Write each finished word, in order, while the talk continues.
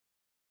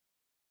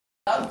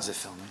Is it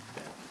filming?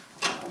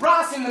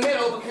 Ross in the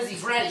middle, because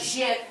he's red as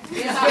shit,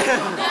 he's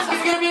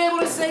going to be able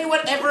to say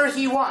whatever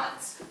he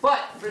wants. But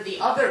for the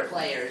other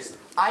players,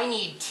 I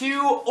need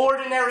 2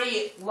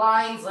 ordinary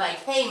lines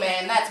like, "Hey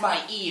man, that's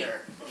my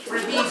ear," for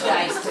these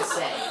guys to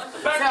say.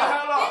 Back the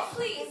hell off.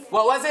 Please.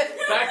 What was it?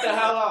 Back the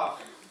hell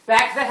off.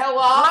 Back the hell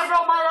off.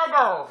 Lego my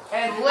ego!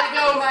 And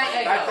Lego my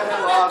ego. Back the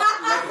hell off.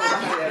 Lego my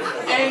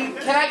ego. And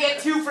can I get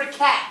 2 for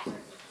cat?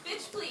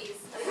 Bitch, please.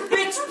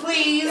 Bitch,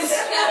 please.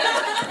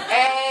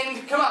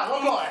 And come on,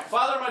 one more.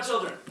 Father of my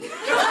children. You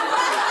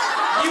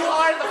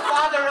are the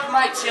father of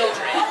my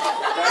children.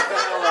 Back the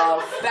hell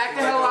off. Back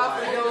the hell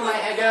off, Lego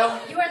my ego.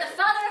 You are the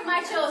father of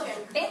my children.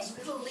 Bitch,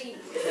 please.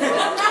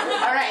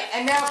 All right,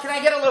 and now can I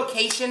get a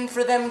location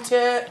for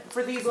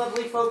these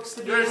lovely folks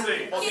to be in?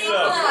 Jersey.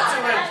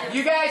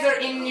 You guys are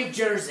in New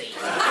Jersey.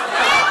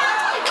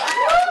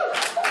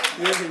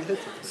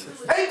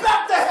 Hey,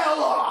 back the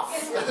hell off.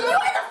 You are the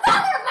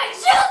father of my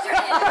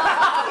children.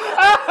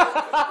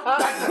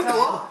 Back the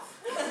hell off.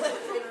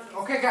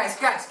 Okay, guys.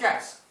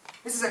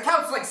 This is a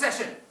counseling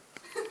session.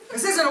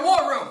 This isn't a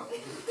war room.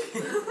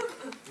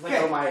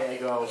 Lego my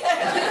ego.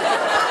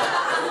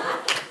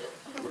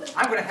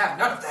 I'm going to have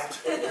none of that.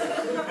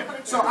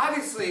 So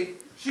obviously,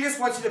 she just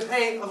wants you to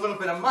pay a little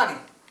bit of money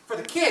for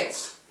the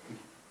kids.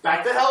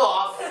 Back the hell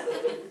off.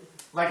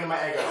 Lego my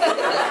ego.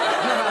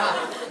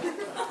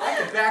 I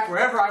can back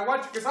wherever I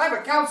want to because I'm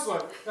a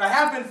counselor. And I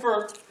have been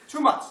for 2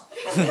 months.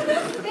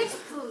 Bitch,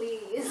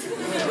 please.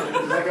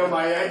 Lego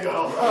my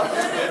ego.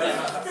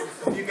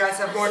 You guys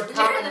have more in You're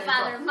common the than you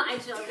father thought. of my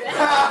children.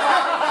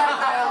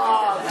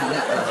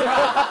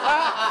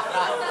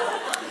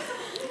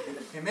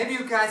 Okay, maybe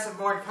you guys have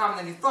more in common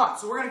than you thought.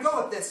 So we're going to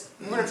go with this.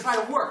 We're going to try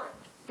to work.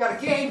 Got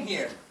a game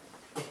here.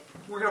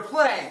 We're going to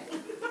play.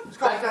 It's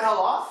called Back the hell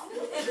off.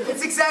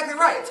 It's exactly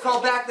right. It's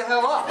called Back the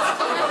Hell Off.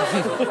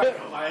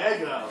 Lego my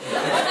ego.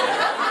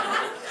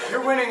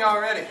 You're winning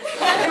already.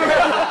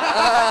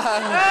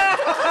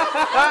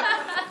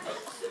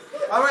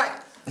 All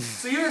right.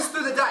 So you just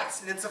threw the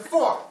dice, and it's a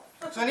 4.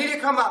 So I need you to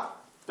come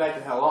up. Back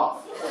the hell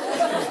off.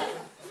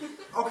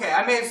 Okay,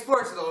 I may have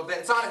splurged a little bit.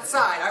 It's on its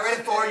side. I read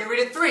it 4, you read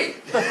it 3.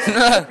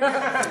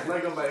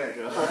 Lego my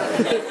ego.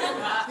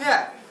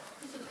 Yeah.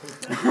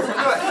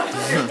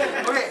 Good.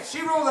 Okay,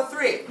 she rolled a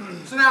 3.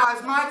 So now,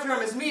 as my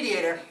term as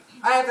mediator,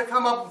 I have to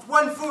come up with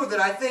one food that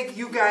I think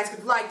you guys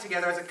could like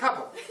together as a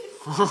couple.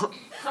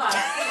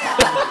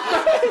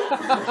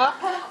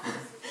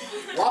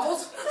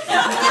 Waffles?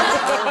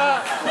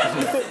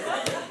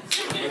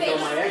 Lego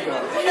my ego.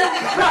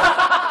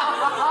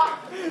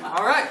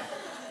 All right.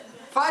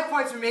 5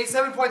 points for me,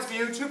 7 points for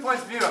you, 2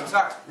 points for you. I'm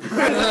sorry.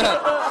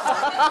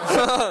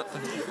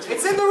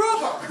 It's in the rule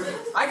book.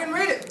 I can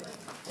read it.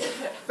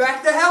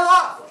 Back the hell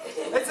off.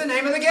 That's the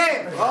name of the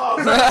game. Oh,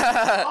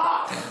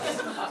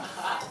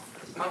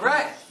 All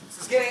right. This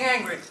is getting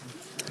angry.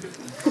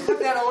 Put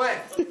that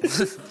away.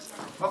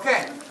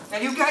 Okay. Now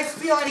you guys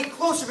feel any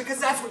closer because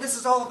that's what this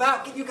is all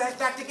about. Get you guys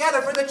back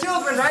together for the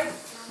children, right?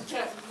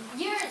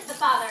 You're the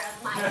father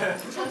of my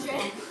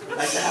children.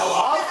 back the hell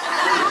off.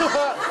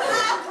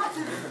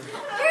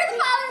 You're the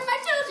father of my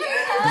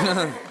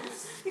children.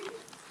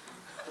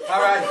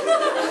 All right.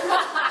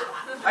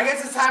 I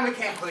guess it's time we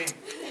came clean.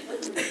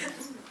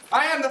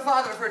 I am the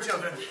father of her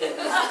children.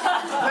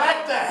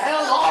 Back the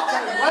hell off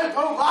and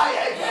Lego my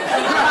ego.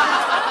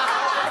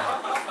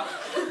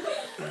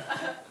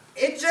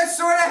 It just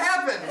sort of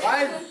happened.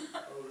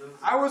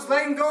 I was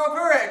letting go of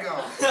her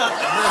ego.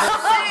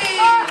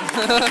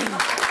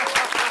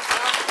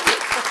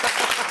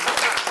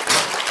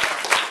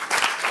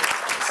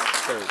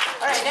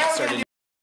 All right, now we're going to do